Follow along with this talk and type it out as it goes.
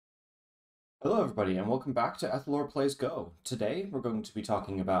Hello everybody and welcome back to Ethelor Plays Go. Today we're going to be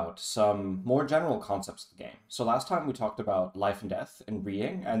talking about some more general concepts of the game. So last time we talked about life and death and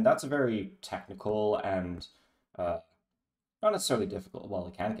reading, and that's a very technical and uh, not necessarily difficult. Well,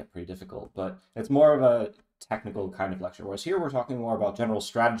 it can get pretty difficult, but it's more of a technical kind of lecture. Whereas here we're talking more about general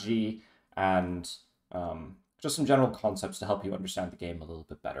strategy and just some general concepts to help you understand the game a little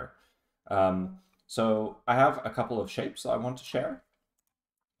bit better. So I have a couple of shapes that I want to share.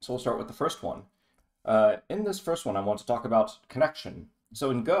 So we'll start with the first one. In this first one, I want to talk about connection.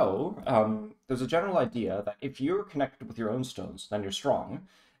 So in Go, there's a general idea that if you're connected with your own stones, then you're strong.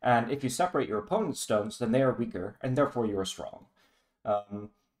 And if you separate your opponent's stones, then they are weaker, and therefore you are strong.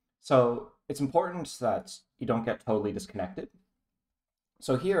 So it's important that you don't get totally disconnected.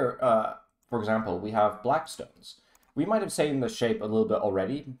 So here, for example, we have black stones. We might have seen the shape a little bit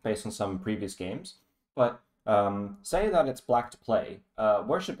already based on some previous games, but say that it's black to play.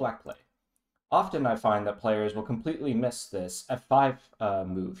 Where should black play? Often I find that players will completely miss this f5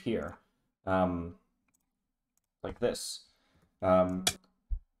 move here, like this.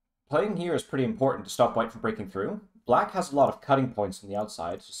 Playing here is pretty important to stop white from breaking through. Black has a lot of cutting points on the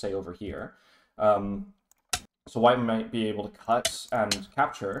outside, so say over here. So white might be able to cut and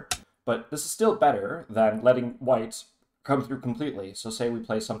capture, but this is still better than letting white come through completely. So say we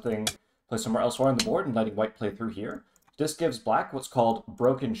play somewhere elsewhere on the board and letting white play through here. This gives black what's called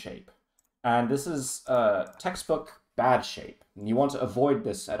broken shape. And this is textbook bad shape. And you want to avoid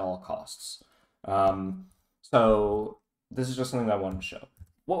this at all costs. So this is just something that I wanted to show.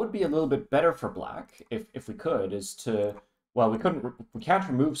 What would be a little bit better for black, if we could, is to, well, we can't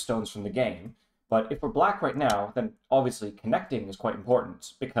remove stones from the game, but if we're black right now, then obviously connecting is quite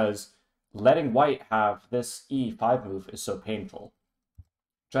important, because letting white have this E5 move is so painful.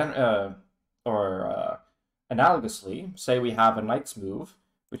 Analogously, say we have a knight's move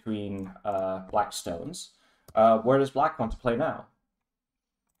between black stones. Where does black want to play now?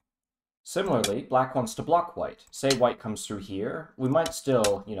 Similarly, black wants to block white. Say white comes through here. We might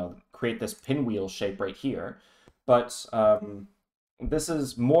still, create this pinwheel shape right here, but this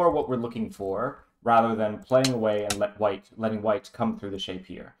is more what we're looking for rather than playing away and letting white come through the shape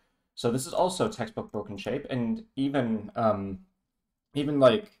here. So this is also textbook broken shape, and even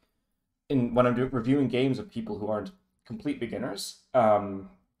like when I'm reviewing games of people who aren't complete beginners,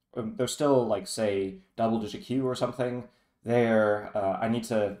 they're still like, say, double-digit Q or something. I need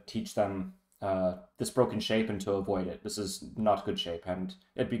to teach them this broken shape and to avoid it. This is not good shape, and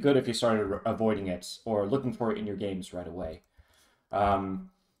it'd be good if you started avoiding it or looking for it in your games right away.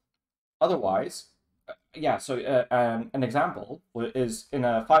 Otherwise, yeah, so an example is in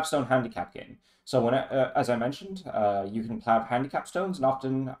a 5-stone handicap game. So as I mentioned, you can have handicap stones, and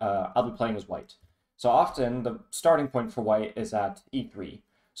often I'll be playing as white. So often the starting point for white is at e3.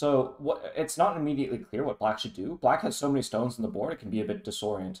 So it's not immediately clear what black should do. Black has so many stones on the board, it can be a bit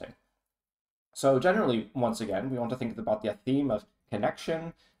disorienting. So generally, once again, we want to think about the theme of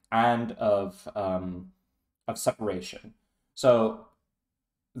connection and of separation. So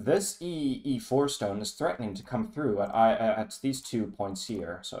this E4 stone is threatening to come through at these 2 points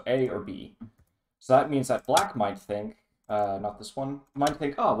here, so A or B. So that means that black might think, not this one, might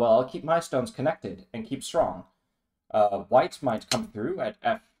think, oh, well, I'll keep my stones connected and keep strong. White might come through at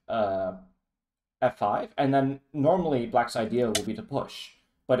F5, and then normally black's idea will be to push.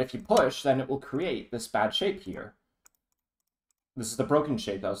 But if you push, then it will create this bad shape here. This is the broken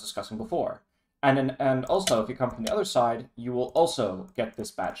shape that I was discussing before. And also, if you come from the other side, you will also get this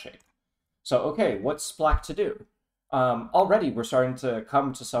bad shape. So, okay, what's black to do? Already we're starting to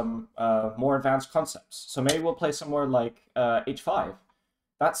come to some more advanced concepts. So maybe we'll play somewhere like H5.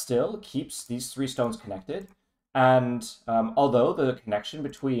 That still keeps these 3 stones connected. And although the connection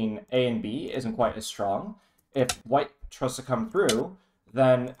between A and B isn't quite as strong, if white tries to come through,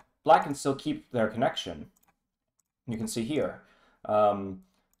 then black can still keep their connection. You can see here.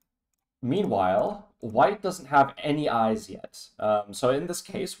 Meanwhile, white doesn't have any eyes yet. So in this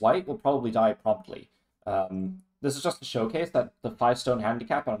case, white will probably die promptly. This is just to showcase that the 5-stone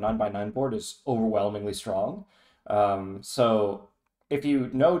handicap on a 9x9 board is overwhelmingly strong. So if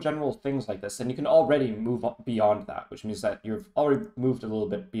you know general things like this, then you can already move beyond that, which means that you've already moved a little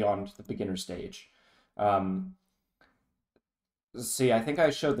bit beyond the beginner stage. See, I think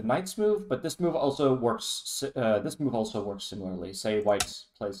I showed the knight's move, but this move also works. Similarly. Say white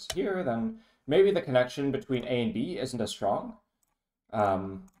plays here, then maybe the connection between A and B isn't as strong,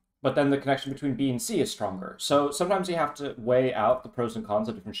 but then the connection between B and C is stronger. So sometimes you have to weigh out the pros and cons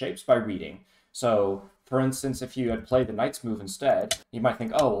of different shapes by reading. So, for instance, if you had played the knight's move instead, you might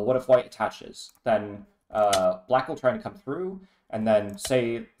think, oh, well, what if white attaches? Then black will try to come through, and then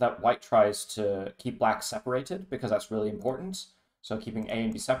say that white tries to keep black separated, because that's really important, so keeping A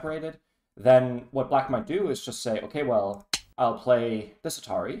and B separated, then what black might do is just say, okay, well, I'll play this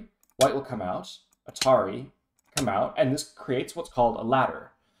Atari, white will come out, Atari come out, and this creates what's called a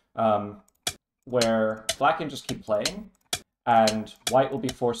ladder, where black can just keep playing, and white will be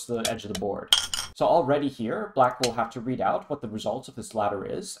forced to the edge of the board. So already here, black will have to read out what the result of this ladder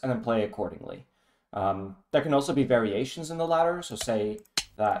is, and then play accordingly. There can also be variations in the ladder, so say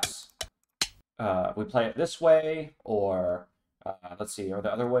that we play it this way, or let's see, are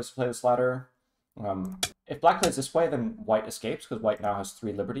there other ways to play this ladder? If black plays this way, then white escapes, because white now has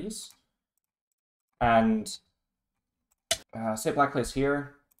 3 liberties. And say black plays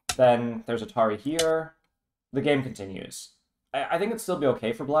here, then there's Atari here, the game continues. I think it'd still be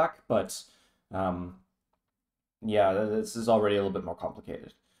okay for black, but yeah, this is already a little bit more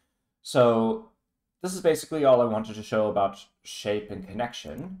complicated. So this is basically all I wanted to show about shape and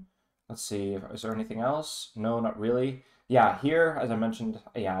connection. Let's see, is there anything else? No, not really. Yeah, here, as I mentioned,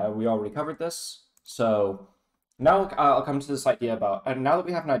 yeah, we already covered this. So now I'll come to this idea about, and now that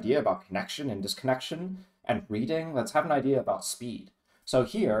we have an idea about connection and disconnection and reading, let's have an idea about speed. So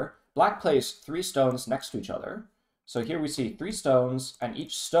here, black plays 3 stones next to each other. So here we see 3 stones, and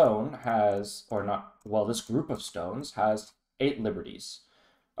each stone has, or not, well, this group of stones has 8 liberties.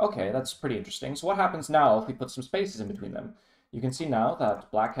 Okay, that's pretty interesting. So what happens now if we put some spaces in between them? You can see now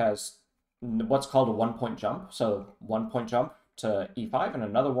that black has what's called a 1-point jump. So 1-point jump to e5 and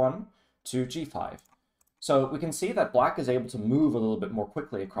another one to g5. So we can see that black is able to move a little bit more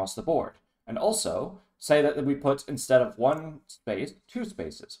quickly across the board. And also, say that we put, instead of 1 space, 2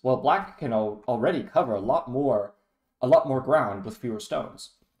 spaces. Well, black can already cover a lot more ground with fewer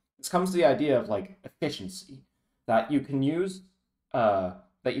stones. This comes to the idea of like efficiency, that you can use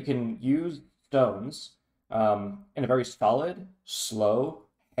stones in a very solid, slow,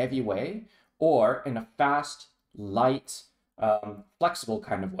 heavy way, or in a fast, light, flexible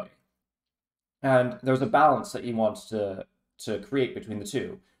kind of way. And there's a balance that you want to create between the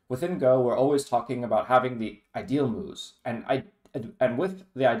two. Within Go, we're always talking about having the ideal moves, and with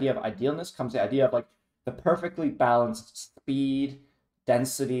the idea of idealness comes the idea of like the perfectly balanced speed,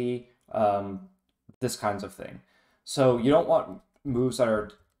 density, this kinds of thing. So you don't want moves that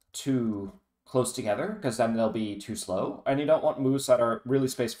are too close together, because then they'll be too slow, and you don't want moves that are really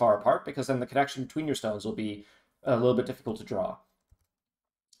spaced far apart, because then the connection between your stones will be a little bit difficult to draw.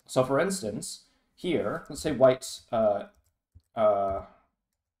 So for instance, here, let's say white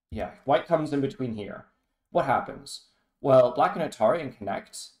comes in between here. What happens? Well, black and Atari can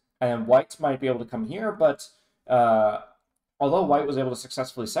connect, and white might be able to come here, but although white was able to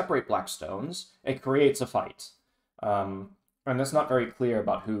successfully separate black stones, it creates a fight. And it's not very clear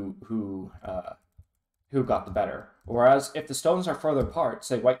about who got the better. Whereas if the stones are further apart,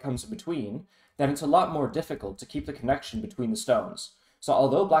 say white comes in between, then it's a lot more difficult to keep the connection between the stones. So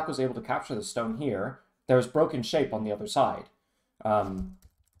although black was able to capture the stone here, there's broken shape on the other side.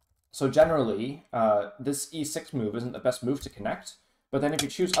 So generally, this e6 move isn't the best move to connect, but then if you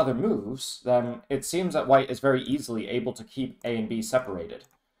choose other moves, then it seems that white is very easily able to keep A and B separated.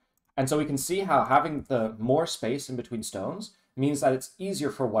 And so we can see how having the more space in between stones means that it's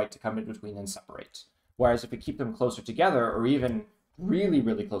easier for white to come in between and separate. Whereas if we keep them closer together, or even really,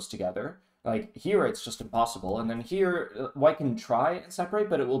 really close together, like here it's just impossible, and then here white can try and separate,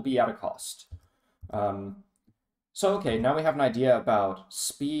 but it will be at a cost. So okay, now we have an idea about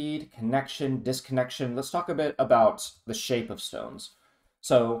speed, connection, disconnection. Let's talk a bit about the shape of stones.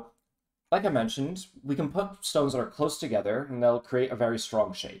 So, like I mentioned, we can put stones that are close together, and they'll create a very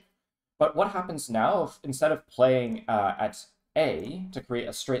strong shape. But what happens now if instead of playing at A to create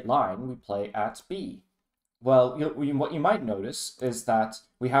a straight line, we play at B? Well, what you might notice is that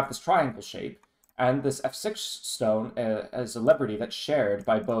we have this triangle shape, and this F6 stone is a liberty that's shared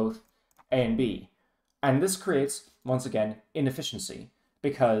by both A and B. And this creates, once again, inefficiency,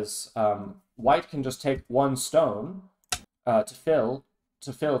 because white can just take 1 stone to fill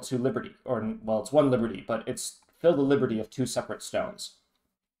 2 liberty, or, well, it's 1 liberty, but it's fill the liberty of 2 separate stones.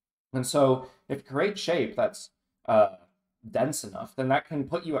 And so if you create shape that's dense enough, then that can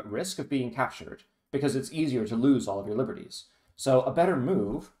put you at risk of being captured, because it's easier to lose all of your liberties. So a better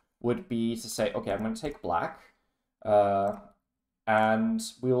move would be to say, okay, I'm going to take black, and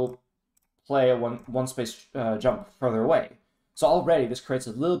we'll play a one space jump further away. So already this creates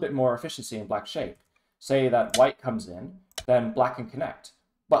a little bit more efficiency in black shape. Say that white comes in, then black can connect.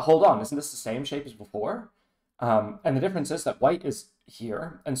 But hold on, isn't this the same shape as before? And the difference is that white is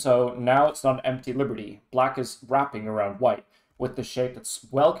here, and so now it's not an empty liberty. Black is wrapping around white with the shape that's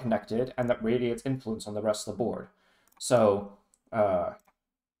well connected and that radiates influence on the rest of the board. So uh,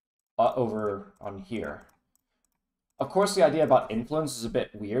 over on here. Of course, the idea about influence is a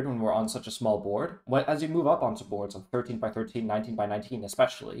bit weird when we're on such a small board. As you move up onto boards of 13 by 13, 19 by 19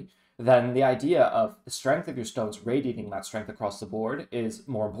 especially, then the idea of the strength of your stones radiating that strength across the board is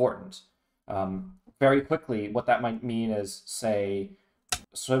more important. Very quickly, what that might mean is, say,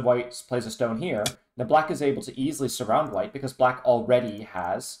 so white plays a stone here, then black is able to easily surround white because black already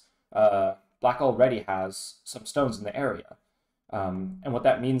has some stones in the area. And what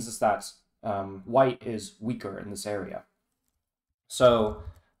that means is that white is weaker in this area. So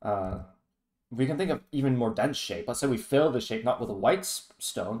we can think of even more dense shape. Let's say we fill the shape not with a white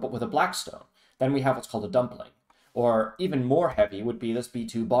stone, but with a black stone. Then we have what's called a dumpling. Or even more heavy would be this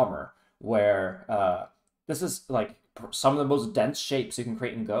B2 bomber, where this is like some of the most dense shapes you can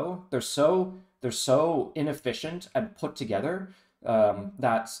create in Go. They're so inefficient and put together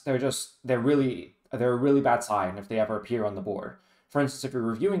that they're a really bad sign if they ever appear on the board. For instance, if you're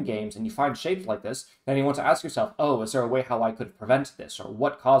reviewing games and you find shapes like this, then you want to ask yourself, oh, is there a way how I could have prevented this? Or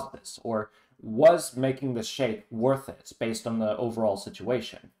what caused this? Or was making this shape worth it based on the overall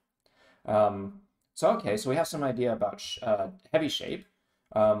situation? So we have some idea about heavy shape.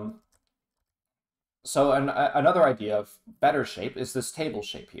 So another idea of better shape is this table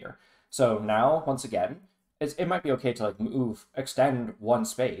shape here. So now, once again, it might be okay to like extend one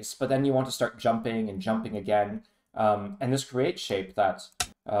space, but then you want to start jumping and jumping again. And this creates shape that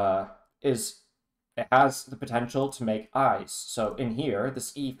it has the potential to make eyes. So in here,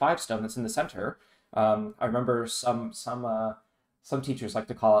 this E5 stone that's in the center, I remember some teachers like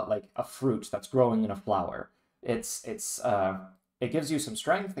to call it like a fruit that's growing in a flower. It gives you some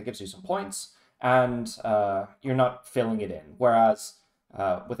strength, it gives you some points, and you're not filling it in. Whereas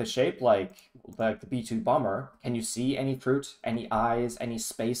with a shape like the B2 bomber, can you see any fruit, any eyes, any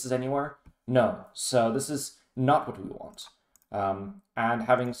spaces anywhere? No. So this is not what we want. And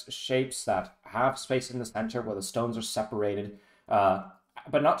having shapes that have space in the center where the stones are separated,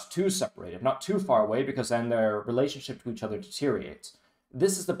 but not too separated, not too far away, because then their relationship to each other deteriorates.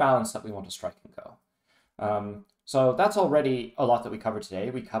 This is the balance that we want to strike and go. So that's already a lot that we covered today.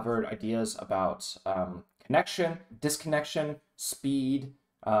 We covered ideas about connection, disconnection, speed,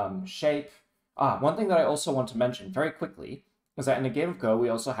 shape. One thing that I also want to mention very quickly is that in a game of Go, we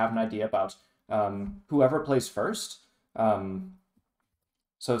also have an idea about whoever plays first.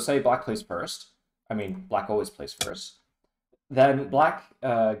 So say black plays first. I mean, black always plays first. Then white,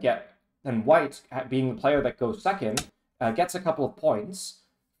 being the player that goes second, gets a couple of points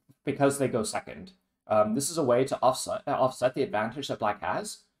because they go second. This is a way to offset the advantage that black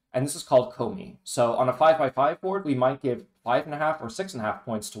has, and this is called Komi. So on a 5x5 board, we might give 5.5 or 6.5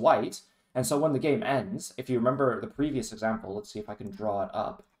 points to white, and so when the game ends, if you remember the previous example, let's see if I can draw it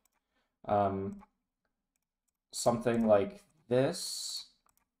up. Something like this.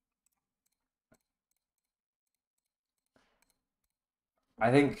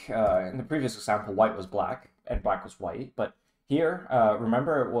 I think in the previous example, white was black and black was white, but here,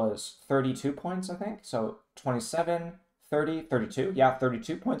 remember it was 32 points, I think. So 27, 30, 32. Yeah,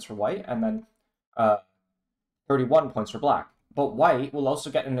 32 points for white, and then 31 points for black. But white will also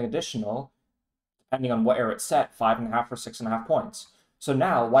get an additional, depending on where it's set, 5.5 or 6.5 points. So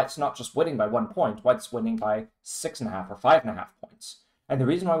now white's not just winning by 1 point, white's winning by 6.5 or 5.5 points. And the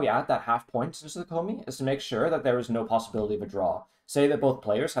reason why we add that half point into the Komi is to make sure that there is no possibility of a draw. Say that both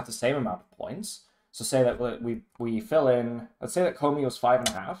players have the same amount of points. So say that we fill in, let's say that Komi was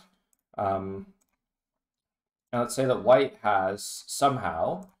 5.5. And let's say that white has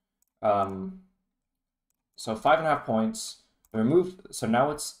somehow, so 5.5 points, so now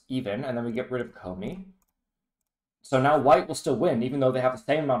it's even, and then we get rid of Komi. So now white will still win, even though they have the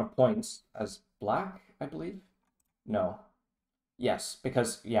same amount of points as black, I believe? No. Yes,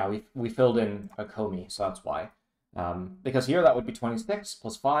 because, yeah, we filled in a Komi, so that's why. Because here that would be 26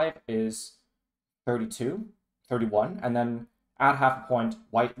 plus 5 is 32, 31, and then add half a point,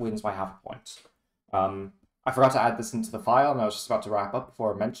 white wins by half a point. I forgot to add this into the file, and I was just about to wrap up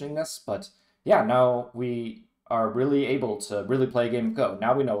before mentioning this, but yeah, now we are really able to really play a game of Go.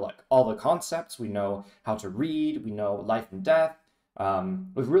 Now we know like all the concepts, we know how to read, we know life and death.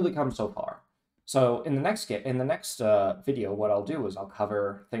 We've really come so far. So in the next video, what I'll do is I'll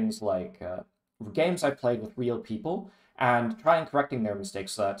cover things like games I've played with real people and try and correcting their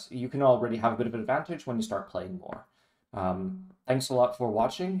mistakes so that you can already have a bit of an advantage when you start playing more. Thanks a lot for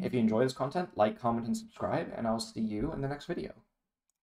watching. If you enjoy this content, like, comment, and subscribe, and I'll see you in the next video.